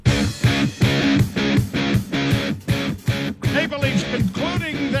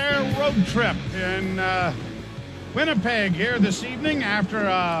trip in Winnipeg here this evening after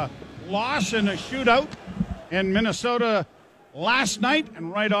a loss in a shootout in Minnesota last night.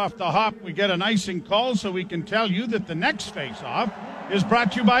 And right off the hop, we get an icing call, so we can tell you that the next face-off is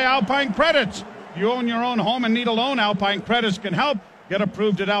brought to you by Alpine Credits. If you own your own home and need a loan, Alpine Credits can help. Get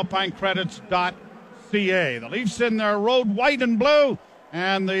approved at alpinecredits.ca. The Leafs in their road white and blue,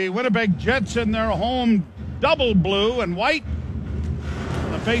 and the Winnipeg Jets in their home double blue and white.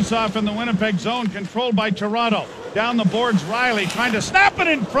 The face-off in the Winnipeg zone controlled by Toronto. Down the boards, Riley trying to snap it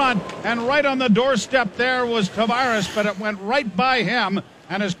in front, and right on the doorstep there was Tavares, but it went right by him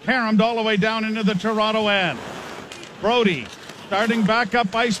and is caromed all the way down into the Toronto end. Brody starting back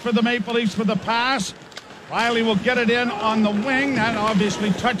up ice for the Maple Leafs with a pass. Riley will get it in on the wing. That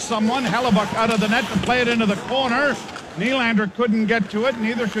obviously touched someone. Hellebuck out of the net to play it into the corner. Nylander couldn't get to it,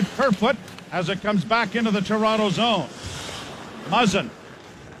 neither could Kerfoot as it comes back into the Toronto zone. Muzzin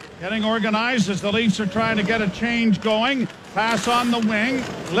getting organized as the Leafs are trying to get a change going. Pass on the wing.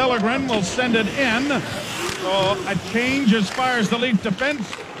 Liljegren will send it in. So a change as far as the Leaf defense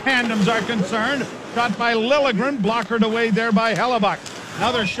tandems are concerned. Shot by Liljegren, blockered away there by Hellebuck.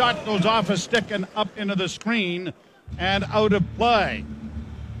 Another shot goes off a stick and up into the screen and out of play.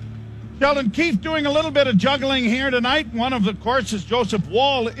 Sheldon Keefe doing a little bit of juggling here tonight. One of the courses, Joseph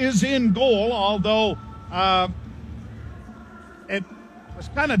Woll, is in goal, although it was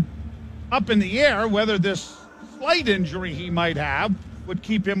kind of up in the air whether this slight injury he might have would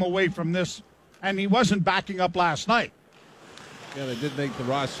keep him away from this, and he wasn't backing up last night. Yeah, they did make the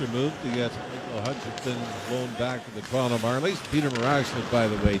roster move to get Michael Hutchinson loaned back to the Toronto Marlies. Peter Mrazek, by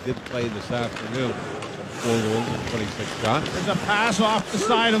the way, did play this afternoon. 4 goals and 26 shots. There's a pass off the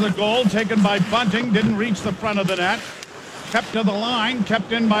side of the goal taken by Bunting. Didn't reach the front of the net. Kept to the line,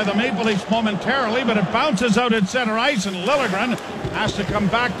 kept in by the Maple Leafs momentarily, but it bounces out at center ice, and Liljegren has to come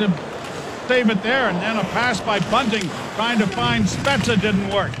back to save it there. And then a pass by Bunting trying to find Spezza didn't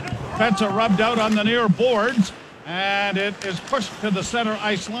work. Spezza rubbed out on the near boards, and it is pushed to the center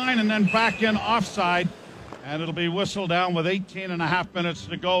ice line and then back in offside. And it'll be whistled down with 18 and a half minutes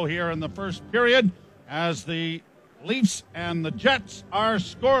to go here in the first period as the Leafs and the Jets are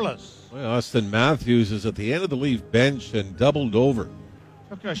scoreless. Well, Austin Matthews is at the end of the Leaf bench and doubled over.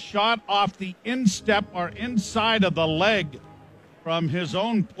 Took a shot off the instep or inside of the leg from his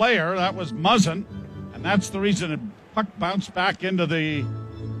own player. That was Muzzin, and that's the reason the puck bounced back into the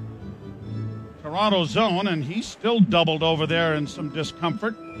Toronto zone, and he still doubled over there in some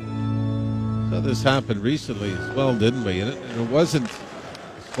discomfort. So this happened recently as well, didn't we? And it wasn't a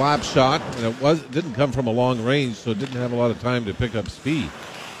slap shot, and it didn't come from a long range, so it didn't have a lot of time to pick up speed,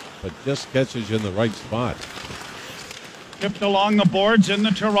 but just catches you in the right spot. Tipped along the boards in the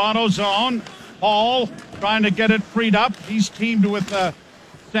Toronto zone. Hall trying to get it freed up. He's teamed with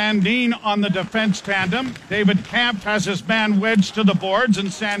Sandin on the defense tandem. David Kampf has his man wedged to the boards, and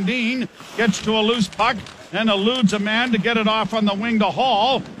Sandin gets to a loose puck and eludes a man to get it off on the wing to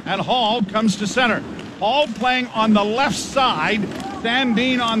Hall, and Hall comes to center. Hall playing on the left side,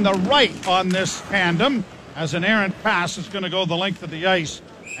 Sandin on the right on this tandem, as an errant pass is going to go the length of the ice,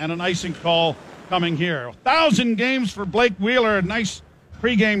 and an icing call coming here. 1,000 games for Blake Wheeler. A nice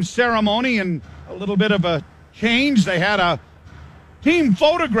pregame ceremony and a little bit of a change. They had a team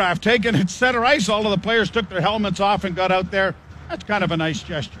photograph taken at center ice. All of the players took their helmets off and got out there. That's kind of a nice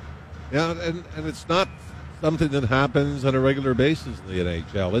gesture. Yeah, and it's not something that happens on a regular basis in the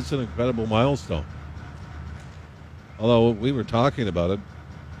NHL. It's an incredible milestone. Although we were talking about it,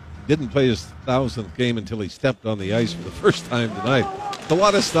 he didn't play his 1,000th game until he stepped on the ice for the first time tonight. There's a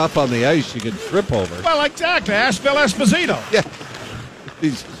lot of stuff on the ice you can trip over. Well, exactly. Ask Phil Esposito. Yeah.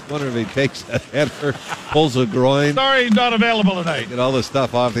 He's just wondering if he takes a header, pulls a groin. Sorry he's not available tonight. Get all the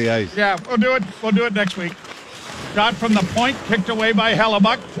stuff off the ice. Yeah, we'll do it. We'll do it next week. Shot from the point, kicked away by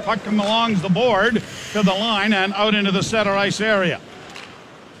Hellebuck. Puck along the board to the line and out into the center ice area.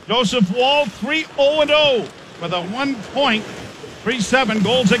 Joseph Woll, 3-0-0 with a 1.37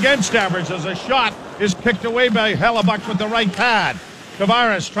 goals against average as a shot is kicked away by Hellebuck with the right pad.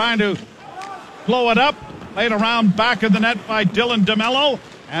 Tavares trying to blow it up. Played around back of the net by Dylan DeMello,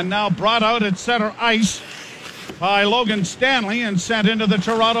 and now brought out at center ice by Logan Stanley and sent into the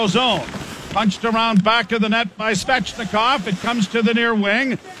Toronto zone. Punched around back of the net by Svechnikov. It comes to the near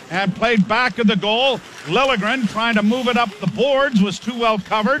wing and played back of the goal. Liljegren trying to move it up the boards, was too well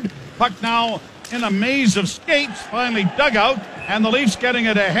covered. Puck now in a maze of skates, finally dug out, and the Leafs getting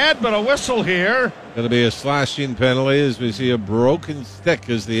it ahead, but a whistle here. Going to be a slashing penalty as we see a broken stick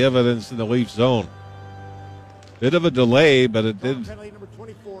as the evidence in the Leaf zone. Bit of a delay, but it did. Penalty number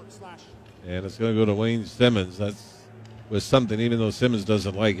 24, slash. And it's going to go to Wayne Simmons. That's was something, even though Simmons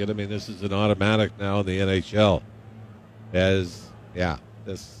doesn't like it. I mean, this is an automatic now in the NHL. This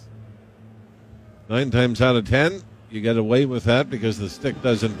 9 times out of 10, you get away with that because the stick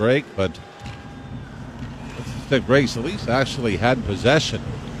doesn't break, but once the stick breaks, the Leafs actually had possession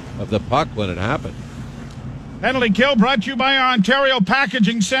of the puck when it happened. Penalty kill brought to you by our Ontario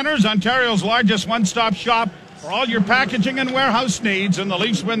Packaging Centers, Ontario's largest one-stop shop for all your packaging and warehouse needs, and the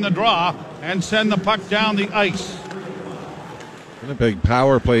Leafs win the draw and send the puck down the ice. Winnipeg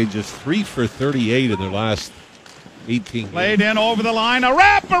power play just 3 for 38 in their last 18 games. Played in over the line, a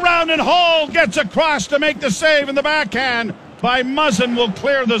wrap around, and Hall gets across to make the save, and the backhand by Muzzin will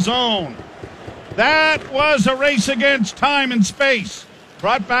clear the zone. That was a race against time and space.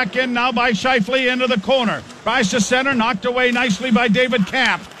 Brought back in now by Scheifele into the corner. Tries to center, knocked away nicely by David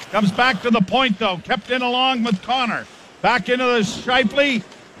Kampf. Comes back to the point, though. Kept in along with Connor. Back into the Scheifele.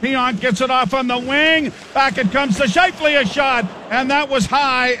 Pion gets it off on the wing. Back it comes to Scheifele, a shot. And that was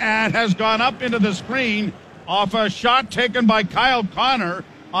high and has gone up into the screen off a shot taken by Kyle Connor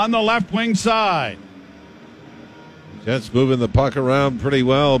on the left wing side. Jets moving the puck around pretty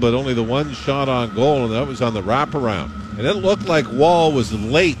well, but only the one shot on goal, and that was on the wraparound. And it looked like Wall was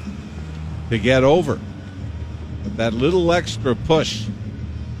late to get over. But that little extra push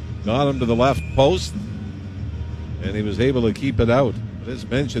got him to the left post, and he was able to keep it out. But as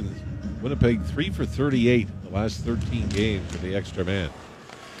mentioned, Winnipeg 3 for 38 in the last 13 games with the extra man.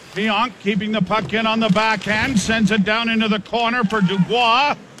 Pionk keeping the puck in on the backhand, sends it down into the corner for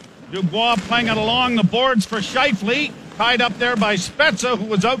Dubois. Dubois playing it along the boards for Scheifele. Tied up there by Spezza, who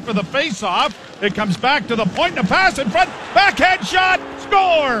was out for the face-off. It comes back to the point, and a pass in front. Backhand shot,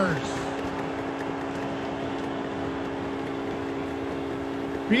 scores!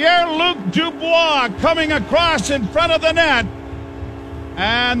 Pierre-Luc Dubois coming across in front of the net.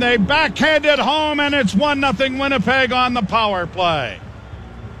 And they backhand it home, and it's 1-0 Winnipeg on the power play.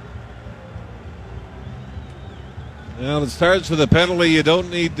 Well, it starts with a penalty you don't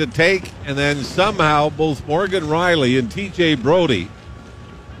need to take, and then somehow both Morgan Rielly and TJ Brodie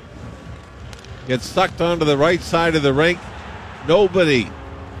get sucked onto the right side of the rink. Nobody.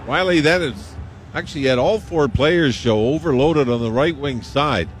 Rielly then is actually had all 4 players show overloaded on the right wing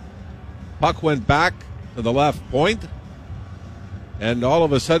side. Puck went back to the left point, and all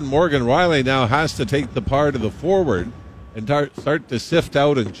of a sudden Morgan Rielly now has to take the part of the forward and start to sift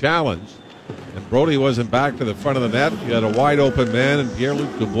out and challenge. And Brodie wasn't back to the front of the net. You had a wide open man, and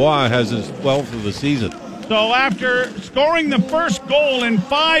Pierre-Luc Dubois has his 12th of the season. So after scoring the first goal in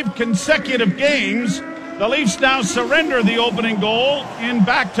 5 consecutive games, the Leafs now surrender the opening goal in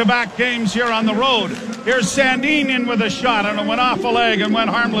back-to-back games here on the road. Here's Sandin in with a shot, and it went off a leg and went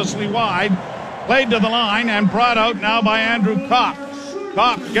harmlessly wide. Played to the line and brought out now by Andrew Kopp.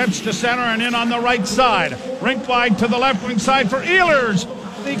 Kopp gets to center and in on the right side. Rink wide to the left wing side for Ehlers.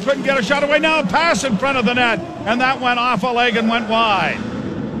 He couldn't get a shot away. Now a pass in front of the net, and that went off a leg and went wide.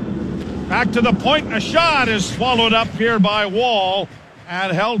 Back to the point, and a shot is swallowed up here by Wall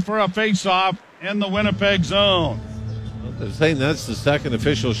and held for a face-off in the Winnipeg zone. Well, they're saying that's the second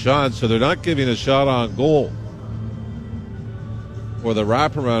official shot, so they're not giving a shot on goal for the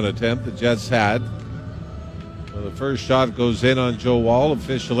wraparound attempt the Jets had. So the first shot goes in on Joe Wall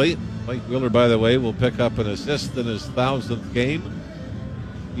officially. Mike Wheeler, by the way, will pick up an assist in his 1,000th game.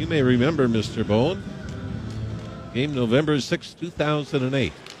 You may remember, Mr. Bone, game November 6,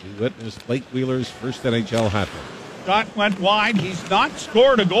 2008. You witnessed Blake Wheeler's first NHL hat trick. Shot went wide. He's not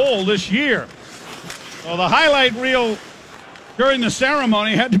scored a goal this year. So the highlight reel during the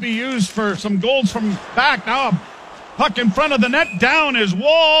ceremony had to be used for some goals from back. Now a puck in front of the net. Down is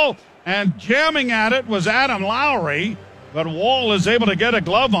Wall, and jamming at it was Adam Lowry. But Wall is able to get a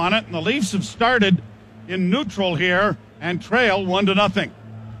glove on it, and the Leafs have started in neutral here and trail 1-0.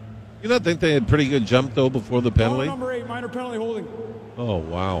 You don't think they had pretty good jump, though, before the penalty? Number 8, minor penalty holding. Oh,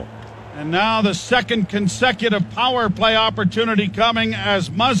 wow. And now the second consecutive power play opportunity coming as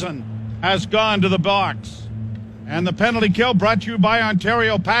Muzzin has gone to the box. And the penalty kill brought to you by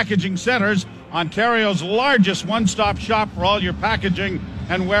Ontario Packaging Centers, Ontario's largest one-stop shop for all your packaging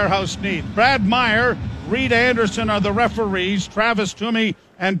and warehouse needs. Brad Meyer, Reed Anderson are the referees. Travis Toomey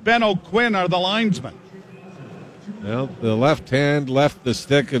and Ben O'Quinn are the linesmen. Well, the left hand left the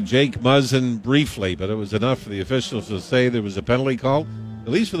stick of Jake Muzzin briefly, but it was enough for the officials to say there was a penalty call. At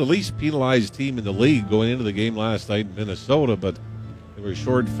least for the least penalized team in the league going into the game last night in Minnesota, but they were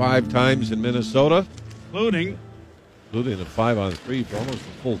short 5 times in Minnesota, Including a 5-on-3 for almost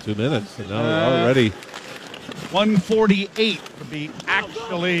a full 2 minutes, and now they're already 148 to be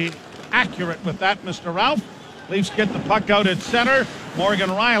actually accurate with that, Mr. Ralph. Leafs get the puck out at center. Morgan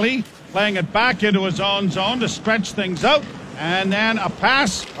Rielly playing it back into his own zone to stretch things out. And then a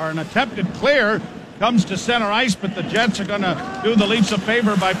pass or an attempted clear comes to center ice, but the Jets are going to do the Leafs a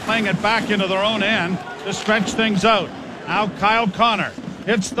favor by playing it back into their own end to stretch things out. Now Kyle Connor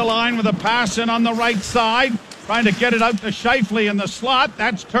hits the line with a pass in on the right side, trying to get it out to Scheifele in the slot.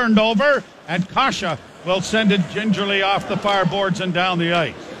 That's turned over, and Kasha will send it gingerly off the far boards and down the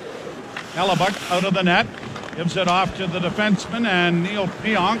ice. Hellebuck out of the net, gives it off to the defenseman, and Neil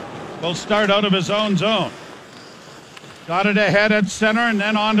Pionk will start out of his own zone. Got it ahead at center and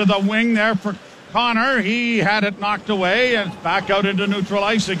then onto the wing there for Connor. He had it knocked away and it's back out into neutral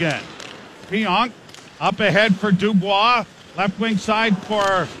ice again. Pionk up ahead for Dubois. Left wing side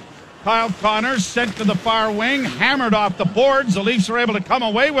for Kyle Connor. Sent to the far wing. Hammered off the boards. The Leafs are able to come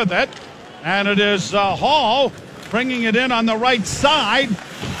away with it. And it is Hall bringing it in on the right side.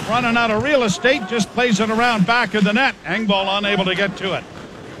 Running out of real estate. Just plays it around back of the net. Engvall unable to get to it.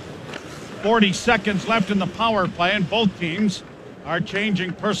 40 seconds left in the power play, and both teams are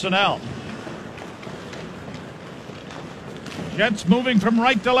changing personnel. Jets moving from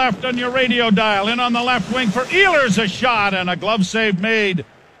right to left on your radio dial. In on the left wing for Ehlers, a shot, and a glove save made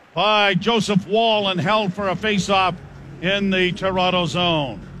by Joseph Woll and held for a face-off in the Toronto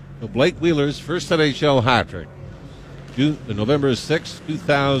zone. So Blake Wheeler's first NHL hat-trick. November 6,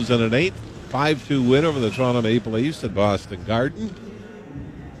 2008, 5-2 win over the Toronto Maple Leafs at Boston Garden.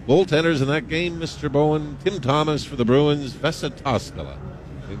 Goaltenders in that game, Mr. Bowen, Tim Thomas for the Bruins, Vesa Toskala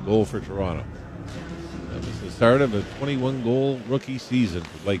in goal for Toronto. That was the start of a 21-goal rookie season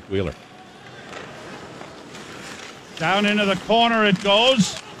for Blake Wheeler. Down into the corner it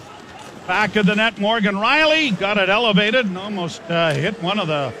goes. Back of the net, Morgan Riley got it elevated and almost hit one of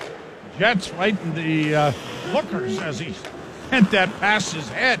the Jets right in the lookers as he sent that past his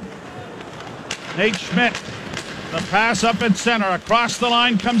head. Nate Schmidt. The pass up at center. Across the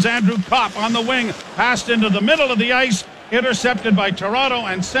line comes Andrew Kopp on the wing. Passed into the middle of the ice. Intercepted by Toronto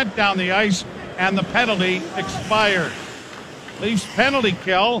and sent down the ice. And the penalty expires. Leafs penalty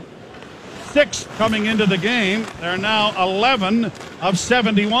kill. 6 coming into the game. They're now 11 of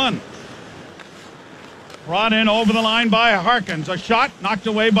 71. Brought in over the line by Harkins. A shot knocked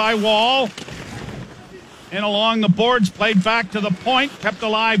away by Woll. In along the boards. Played back to the point. Kept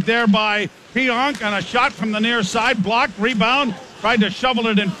alive there by Pionk, and a shot from the near side, blocked, rebound, tried to shovel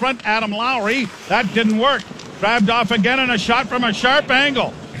it in front, Adam Lowry. That didn't work. Grabbed off again, and a shot from a sharp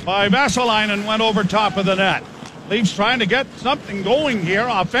angle by Vesalainen went over top of the net. Leafs trying to get something going here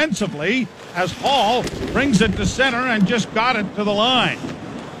offensively as Hall brings it to center and just got it to the line.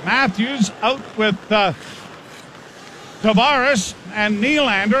 Matthews out with Tavares and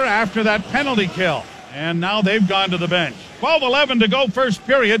Nylander after that penalty kill. And now they've gone to the bench. 12-11 to go first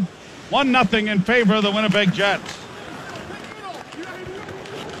period. 1-0 in favor of the Winnipeg Jets.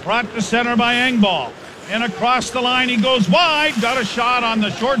 Brought to center by Engvall. And across the line he goes wide. Got a shot on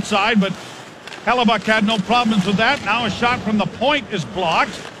the short side, but Hellebuck had no problems with that. Now a shot from the point is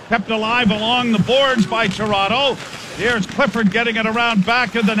blocked. Kept alive along the boards by Toronto. Here's Clifford getting it around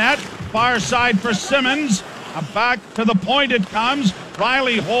back of the net. Far side for Simmons. Back to the point it comes.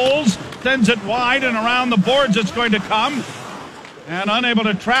 Riley holds. Sends it wide, and around the boards it's going to come. And unable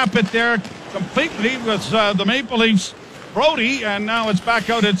to trap it there completely was the Maple Leafs' Brody, and now it's back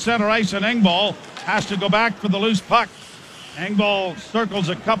out at center ice, and Engvall has to go back for the loose puck. Engvall circles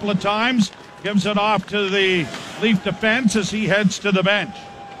a couple of times, gives it off to the Leaf defense as he heads to the bench.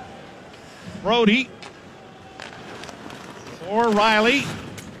 Brody for Riley.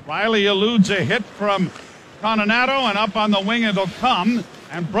 Riley eludes a hit from Cononato, and up on the wing it'll come,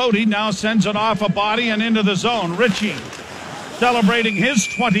 and Brody now sends it off a body and into the zone. Ritchie, celebrating his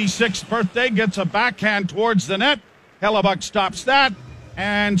 26th birthday, gets a backhand towards the net. Hellebuck stops that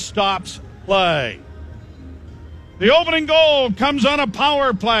and stops play. The opening goal comes on a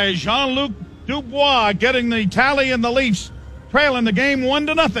power play. Jean-Luc Dubois getting the tally, in the Leafs trailing the game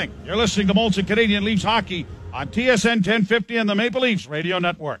 1-0. You're listening to Molson Canadian Leafs Hockey on TSN 1050 and the Maple Leafs Radio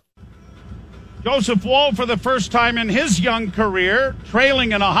Network. Joseph Woll, for the first time in his young career,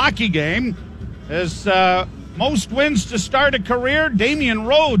 trailing in a hockey game. His most wins to start a career, Damian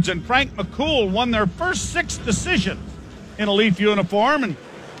Rhodes and Frank McCool won their first 6 decisions in a Leaf uniform, and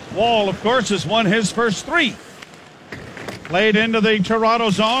Woll, of course, has won his first 3. Played into the Toronto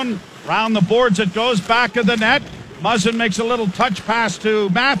zone. Round the boards it goes, back of the net. Muzzin makes a little touch pass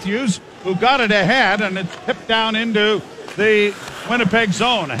to Matthews, who got it ahead, and it's tipped down into the Winnipeg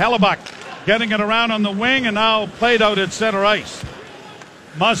zone. Hellebuck getting it around on the wing, and now played out at center ice.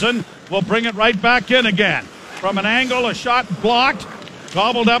 Muzzin will bring it right back in again. From an angle, a shot blocked.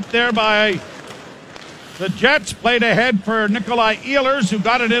 Gobbled up there by The Jets played ahead for Nikolai Ehlers, who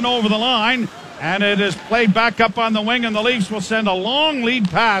got it in over the line, and it is played back up on the wing, and the Leafs will send a long lead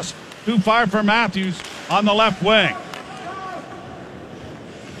pass too far for Matthews on the left wing.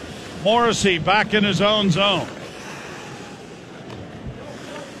 Morrissey back in his own zone.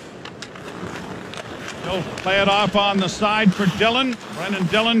 He'll play it off on the side for Dillon. Brendan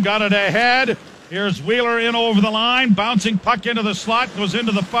Dillon got it ahead. Here's Wheeler in over the line. Bouncing puck into the slot. Goes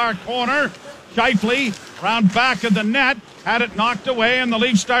into the far corner. Scheifele round back of the net. Had it knocked away, and the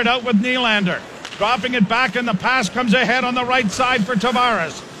Leafs start out with Nylander. Dropping it back, and the pass comes ahead on the right side for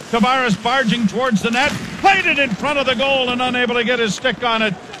Tavares. Tavares barging towards the net. Played it in front of the goal, and unable to get his stick on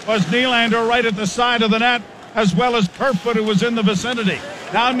it was Nylander right at the side of the net, as well as Kerfoot, who was in the vicinity.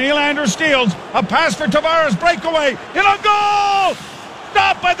 Now Nylander steals. A pass for Tavares. Breakaway. In a goal!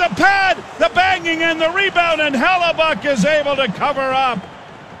 Stop at the pad. The banging and the rebound, and Hellebuck is able to cover up.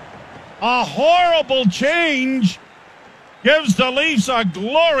 A horrible change gives the Leafs a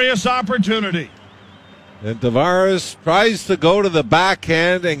glorious opportunity. And Tavares tries to go to the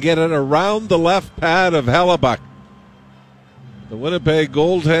backhand and get it around the left pad of Hellebuck. The Winnipeg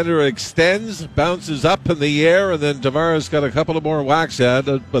goaltender extends, bounces up in the air, and then Tavares got a couple of more whacks at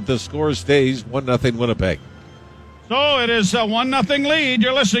it, but the score stays 1-0 Winnipeg. So it is a 1-0 lead.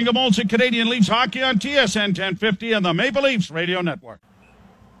 You're listening to Molson Canadian Leafs Hockey on TSN 1050 and the Maple Leafs Radio Network.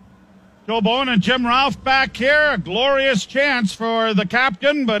 Joe Bowen and Jim Ralph back here. A glorious chance for the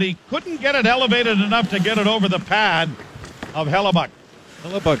captain, but he couldn't get it elevated enough to get it over the pad of Hellebuck.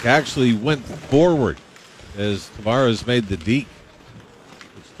 Hellebuck actually went forward as Tavares made the deke,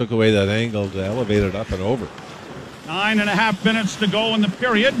 which took away that angle to elevate it up and over. 9.5 minutes to go in the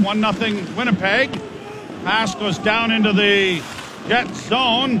period. 1-0 Winnipeg. Pass goes down into the Jets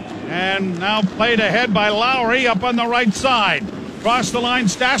zone, and now played ahead by Lowry up on the right side. Cross the line,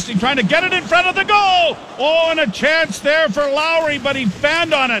 Stastny trying to get it in front of the goal. Oh, and a chance there for Lowry, but he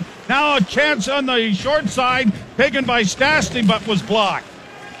fanned on it. Now a chance on the short side, taken by Stastny, but was blocked.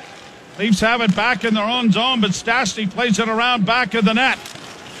 Leafs have it back in their own zone, but Stastny plays it around back of the net.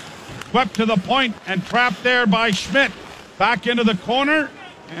 Swept to the point and trapped there by Schmidt. Back into the corner,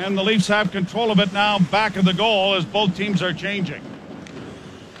 and the Leafs have control of it now back of the goal as both teams are changing.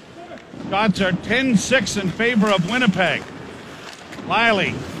 Shots are 10-6 in favor of Winnipeg.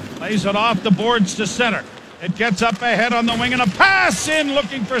 Riley lays it off the boards to center. It gets up ahead on the wing, and a pass in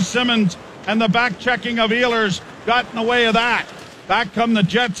looking for Simmons, and the back checking of Ehlers got in the way of that. Back come the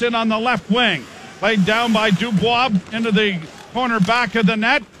Jets in on the left wing. Played down by Dubois into the corner back of the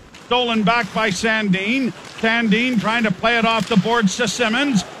net. Stolen back by Sandin. Sandin trying to play it off the boards to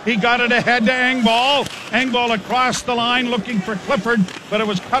Simmons. He got it ahead to Engvall. Engvall across the line looking for Clifford, but it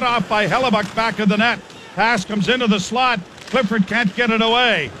was cut off by Hellebuck back of the net. Pass comes into the slot. Clifford can't get it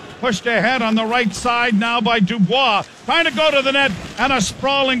away. Pushed ahead on the right side now by Dubois. Trying to go to the net, and a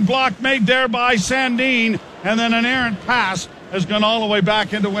sprawling block made there by Sandin. And then an errant pass has gone all the way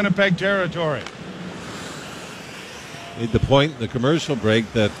back into Winnipeg territory. Made the point in the commercial break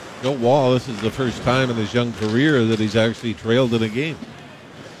that Joe Woll, this is the first time in his young career that he's actually trailed in a game.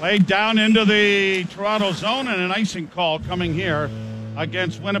 Played down into the Toronto zone, and an icing call coming here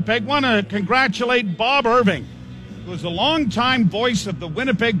against Winnipeg. Want to congratulate Bob Irving, who was a longtime voice of the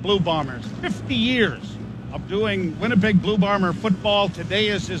Winnipeg Blue Bombers. 50 years of doing Winnipeg Blue Bomber football. Today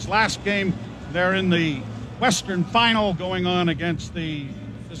is his last game. They're in the Western Final going on against the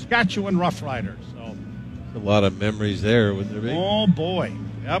Saskatchewan Roughriders. So, a lot of memories there, wouldn't there be? Oh, boy.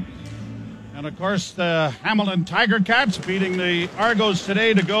 Yep. And, of course, the Hamilton Tiger Cats beating the Argos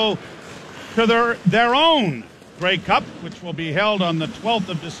today to go to their own Grey Cup, which will be held on the 12th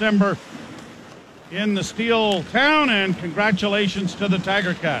of December in the Steel Town, and congratulations to the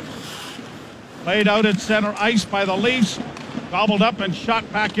Tiger Cats. Played out at center ice by the Leafs, gobbled up and shot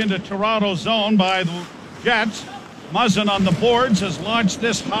back into Toronto zone by the Jets. Muzzin on the boards has launched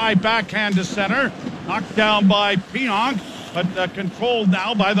this high backhand to center, knocked down by Pionk, but controlled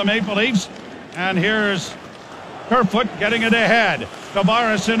now by the Maple Leafs. And here's Kerfoot getting it ahead.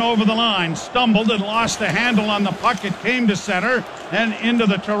 Tavares in over the line, stumbled and lost the handle on the puck. It came to center, then into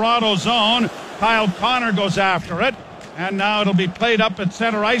the Toronto zone. Kyle Connor goes after it, and now it'll be played up at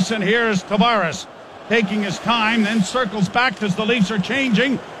center ice, and here's Tavares taking his time, then circles back as the Leafs are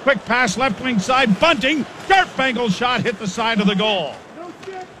changing. Quick pass left wing side, Bunting, sharp angle shot hit the side of the goal.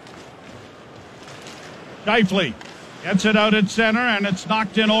 Scheifele gets it out at center, and it's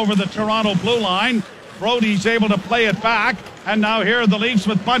knocked in over the Toronto blue line. Brody's able to play it back, and now here are the Leafs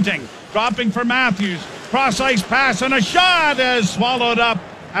with Bunting. Dropping for Matthews. Cross-ice pass, and a shot is swallowed up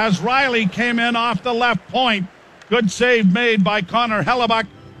as Riley came in off the left point. Good save made by Connor Hellebuck,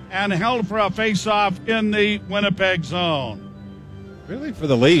 and held for a face-off in the Winnipeg zone. Really, for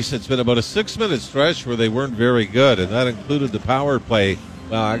the Leafs, it's been about a 6-minute stretch where they weren't very good, and that included the power play.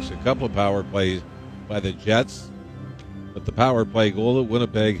 Well, actually, a couple of power plays by the Jets. But the power play goal that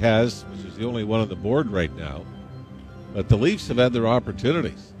Winnipeg has, which is the only one on the board right now. But the Leafs have had their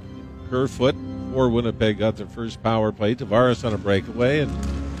opportunities. Kerfoot, before Winnipeg got their first power play. Tavares on a breakaway, and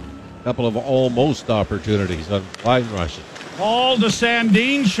a couple of almost opportunities on line rushes. Ball to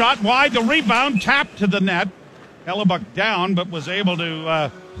Sandin, shot wide, the rebound, tapped to the net. Hellebuck down, but was able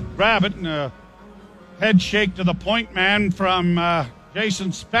to grab it, and a head shake to the point man from Jason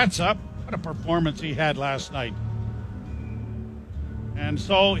Spezza. What a performance he had last night. And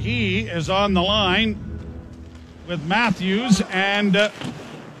so he is on the line with Matthews and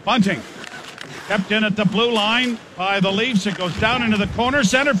Bunting. Kept in at the blue line by the Leafs. It goes down into the corner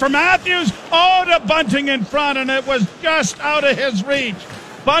center for Matthews. Oh, to Bunting in front, and it was just out of his reach.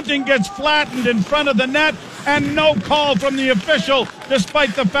 Bunting gets flattened in front of the net, and no call from the official,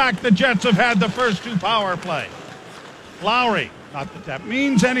 despite the fact the Jets have had the first two power play. Lowry, not that that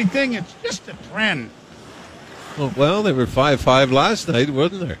means anything, it's just a trend. Well, they were 5-5 last night,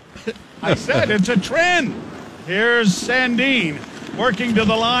 wasn't there? I said it's a trend. Here's Sandin working to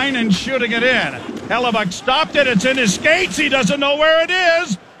the line and shooting it in. Hellebuck stopped it. It's in his skates. He doesn't know where it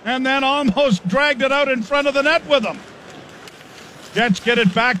is, and then almost dragged it out in front of the net with him. Jets get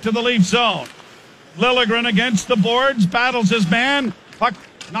it back to the Leaf zone. Liljegren against the boards, battles his man. Puck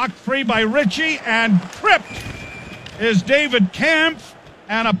knocked free by Ritchie, and tripped is David Kampf,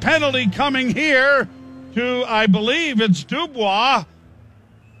 and a penalty coming here to, I believe it's Dubois,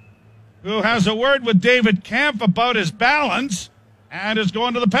 who has a word with David Kampf about his balance and is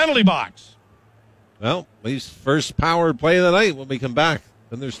going to the penalty box. Well, Leafs' first power play of the night when we come back.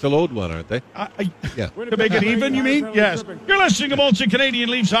 Then they're still owed one, aren't they? Yeah. To make it even, you mean? Yes. You're listening to Molson Canadian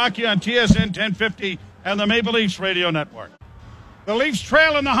Leafs Hockey on TSN 1050 and the Maple Leafs Radio Network. The Leafs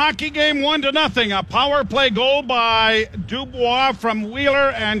trail in the hockey game 1-0. A power play goal by Dubois from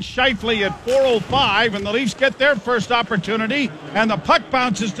Wheeler and Scheifele at 4:05, and the Leafs get their first opportunity, and the puck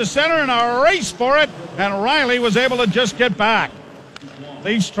bounces to center and a race for it, and Riley was able to just get back.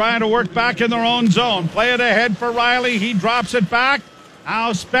 Leafs trying to work back in their own zone. Play it ahead for Riley. He drops it back.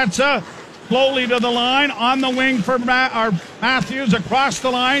 Now Spezza slowly to the line, on the wing for Matthews, across the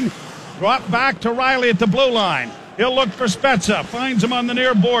line, drop back to Riley at the blue line. He'll look for Spezza, finds him on the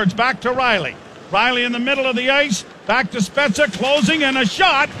near boards, back to Riley. Riley in the middle of the ice, back to Spezza, closing, and a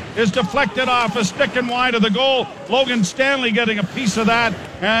shot is deflected off a stick and wide of the goal. Logan Stanley getting a piece of that,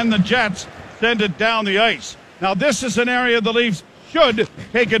 and the Jets send it down the ice. Now this is an area the Leafs should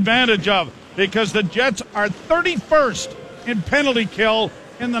take advantage of, because the Jets are 31st in penalty kill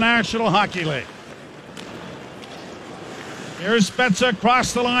in the National Hockey League. Here's Spezza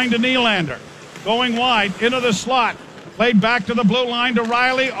across the line to Nylander. Going wide into the slot. Played back to the blue line to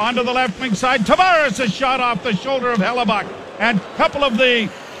Riley. Onto the left wing side. Tavares, a shot off the shoulder of Hellebuck. And a couple of the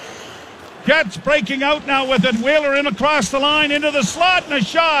Jets breaking out now with it. Wheeler in across the line into the slot and a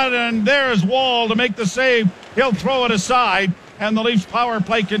shot. And there's Wall to make the save. He'll throw it aside. And the Leafs power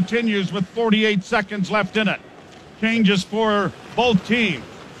play continues with 48 seconds left in it. Changes for both teams.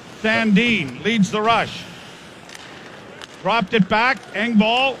 Sandin leads the rush. Dropped it back.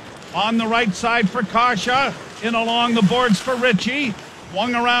 Engvall on the right side for Kasha. In along the boards for Ritchie.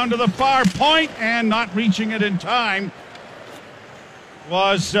 Swung around to the far point and not reaching it in time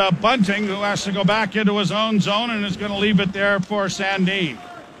was Bunting, who has to go back into his own zone and is going to leave it there for Sandin.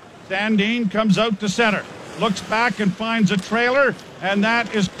 Sandin comes out to center. Looks back and finds a trailer, and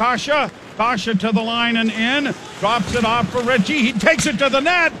that is Kasha. Kasha to the line and in. Drops it off for Ritchie. He takes it to the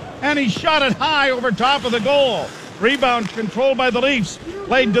net, and he shot it high over top of the goal. Rebound controlled by the Leafs.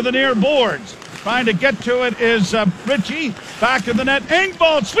 Played to the near boards. Trying to get to it is Ritchie. Back in the net.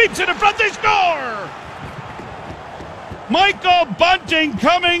 Engvall sweeps it in front. They score! Michael Bunting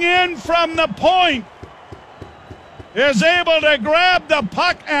coming in from the point is able to grab the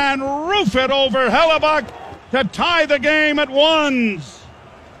puck and roof it over Hellebuck to tie the game at ones.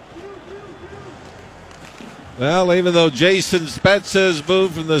 Well, even though Jason Spezza has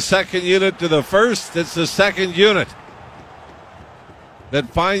moved from the second unit to the first, it's the second unit that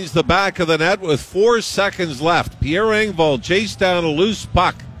finds the back of the net with 4 seconds left. Pierre Engvall chased down a loose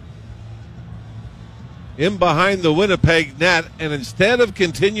puck in behind the Winnipeg net, and instead of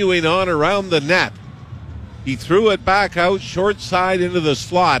continuing on around the net, he threw it back out short side into the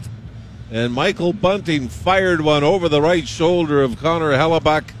slot, and Michael Bunting fired one over the right shoulder of Connor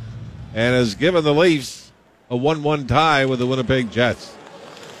Hellebuck and has given the Leafs a 1-1 tie with the Winnipeg Jets.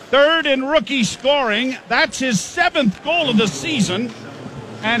 Third in rookie scoring. That's his 7th goal of the season.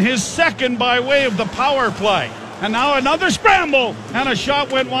 and his second by way of the power play. And now another scramble, and a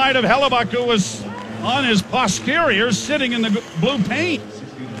shot went wide of Hellebuck, who was on his posterior, sitting in the blue paint.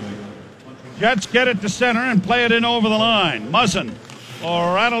 Jets get it to center and play it in over the line. Muzzin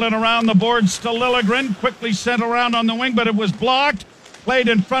will rattle it around the boards to Liljegren, quickly sent around on the wing, but it was blocked, played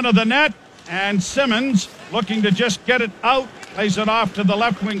in front of the net, and Simmons, looking to just get it out, plays it off to the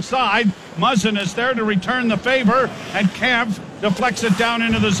left wing side. Muzzin is there to return the favor, and Kampf deflects it down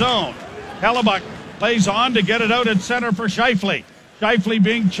into the zone. Hellebuck plays on to get it out at center for Scheifele. Scheifele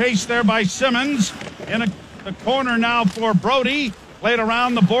being chased there by Simmons. In the corner now for Brody. Played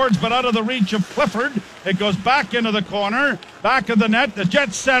around the boards, but out of the reach of Clifford. It goes back into the corner, back of the net, the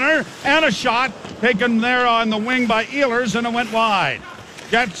Jets center, and a shot taken there on the wing by Ehlers, and it went wide.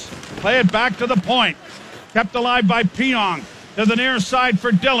 Jets play it back to the point. Kept alive by Pionk. To the near side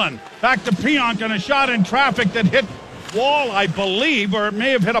for Dillon. Back to Pionk, and a shot in traffic that hit wall, I believe, or it may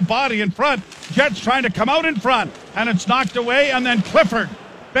have hit a body in front. Jets trying to come out in front, and it's knocked away, and then Clifford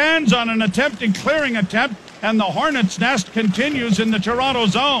bans on an attempting clearing attempt, and the Hornets' nest continues in the Toronto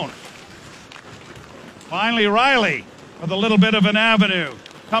zone. Finally, Riley with a little bit of an avenue.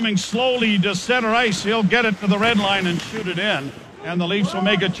 Coming slowly to center ice, he'll get it to the red line and shoot it in, and the Leafs will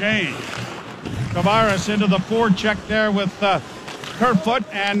make a change. Tavares into the forecheck there with Kerfoot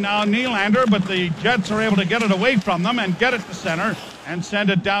and now Nylander, but the Jets are able to get it away from them and get it to center and send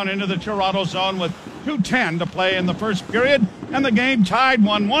it down into the Toronto zone with 2:10 to play in the first period, and the game tied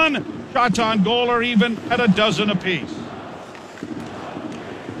 1-1. Shots on goal are even at a dozen apiece.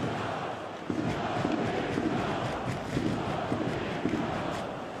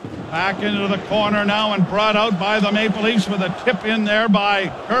 Back into the corner now and brought out by the Maple Leafs with a tip in there by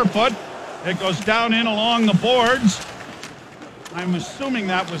Kerfoot. It goes down in along the boards. I'm assuming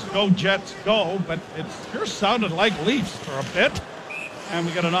that was go Jets go, but it sure sounded like Leafs for a bit. And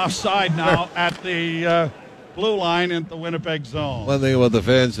we get an offside now at the blue line in the Winnipeg zone. One thing about the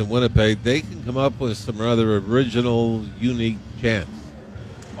fans in Winnipeg, they can come up with some rather original, unique chants.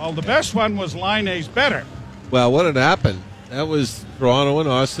 Well, the best one was Laine's better. Well, what had happened, that was Toronto and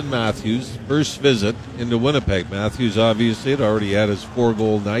Austin Matthews' first visit into Winnipeg. Matthews obviously had already had his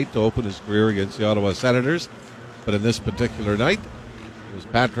 4-goal night to open his career against the Ottawa Senators. But in this particular night, it was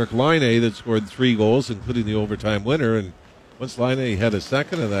Patrick Laine that scored 3 goals, including the overtime winner. And once Laine had a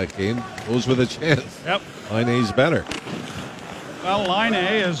second in that game, those were the chance. Yep. Laine's better. Well, Laine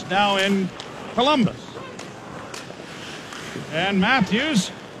is now in Columbus. And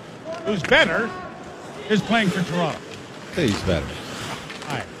Matthews, who's better, is playing for Toronto. He's better.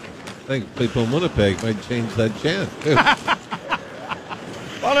 Hi. I think people in Winnipeg might change that chant, too.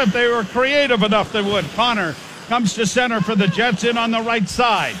 Well, if they were creative enough, they would. Connor comes to center for the Jets in on the right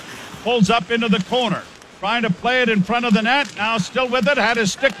side. Pulls up into the corner. Trying to play it in front of the net. Now still with it. Had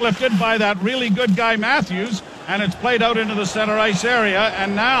his stick lifted by that really good guy Matthews. And it's played out into the center ice area.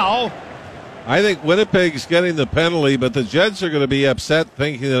 And now I think Winnipeg's getting the penalty, but the Jets are going to be upset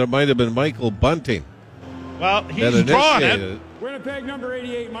thinking that it might have been Michael Bunting. Well, he's drawn it. Winnipeg number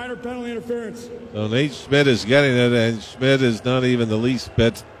 88, minor penalty interference. So Nate Schmidt is getting it, and Schmidt is not even the least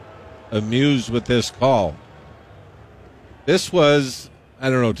bit amused with this call. This was, I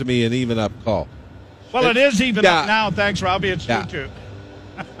don't know, to me, an even-up call. Well, it is even up now. Thanks, Robbie. It's 2-2.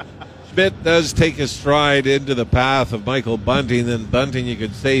 Schmidt does take a stride into the path of Michael Bunting. Then Bunting, you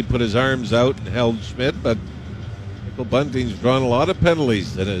could say, put his arms out and held Schmidt, but Michael Bunting's drawn a lot of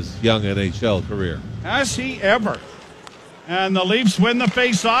penalties in his young NHL career. Has he ever? And the Leafs win the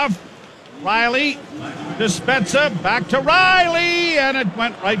face-off. Riley to Spezza, back to Riley, and it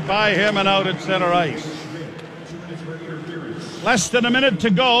went right by him and out at center ice. Less than a minute to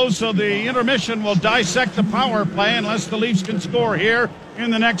go, so the intermission will dissect the power play unless the Leafs can score here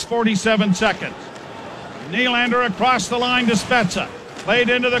in the next 47 seconds. Nylander across the line to Spezza. Played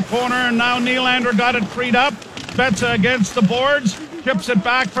into the corner, and now Nylander got it freed up. Spezza against the boards, chips it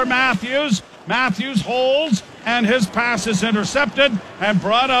back for Matthews. Matthews holds, and his pass is intercepted and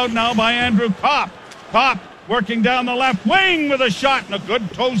brought out now by Andrew Kopp. Kopp working down the left wing with a shot, and a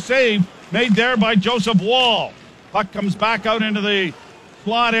good toe save made there by Joseph Woll. Puck comes back out into the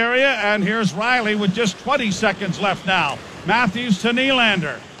slot area, and here's Riley with just 20 seconds left now. Matthews to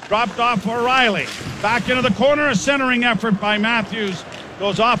Nylander. Dropped off for Riley. Back into the corner, a centering effort by Matthews.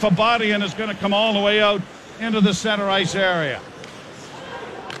 Goes off a body and is going to come all the way out into the center ice area.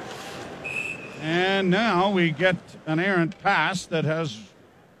 And now we get an errant pass that has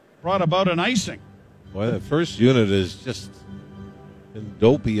brought about an icing. Boy, the first unit has just been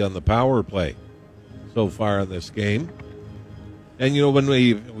dopey on the power play so far in this game. And, you know, when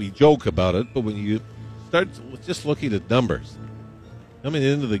we joke about it, but when you start just looking at numbers, coming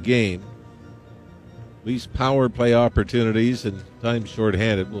into the game. Leafs power play opportunities and time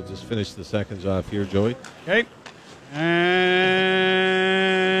shorthanded. We'll just finish the seconds off here, Joey. Okay. And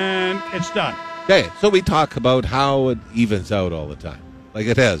it's done. Okay, so we talk about how it evens out all the time. Like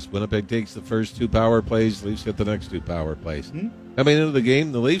it has. Winnipeg takes the first 2 power plays. Leafs get the next 2 power plays. Coming into the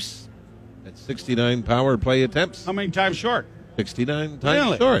game, the Leafs at 69 power play attempts. How many times short? 69 times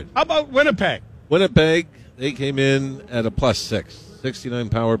Really? short. How about Winnipeg? Winnipeg, they came in at a +6. 69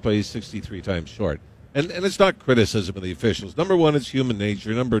 power plays, 63 times short. And it's not criticism of the officials. Number one, it's human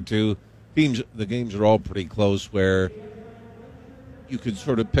nature. Number two, the games are all pretty close where you can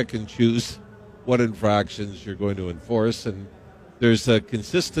sort of pick and choose what infractions you're going to enforce. And there's a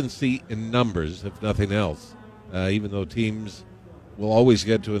consistency in numbers, if nothing else. Even though teams will always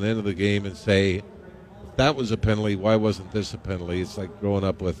get to an end of the game and say, if that was a penalty, why wasn't this a penalty? It's like growing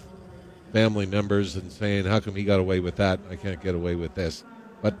up with family members and saying, how come he got away with that? I can't get away with this.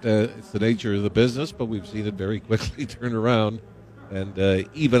 But it's the nature of the business, but we've seen it very quickly turn around and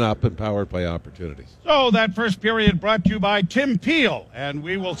even up in power play opportunities. So that first period brought to you by Tim Peel, and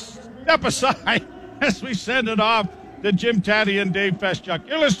we will step aside as we send it off to Jim Taddy and Dave Feschuk.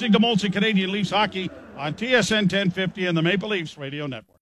 You're listening to Molson Canadian Leafs Hockey on TSN 1050 and the Maple Leafs Radio Network.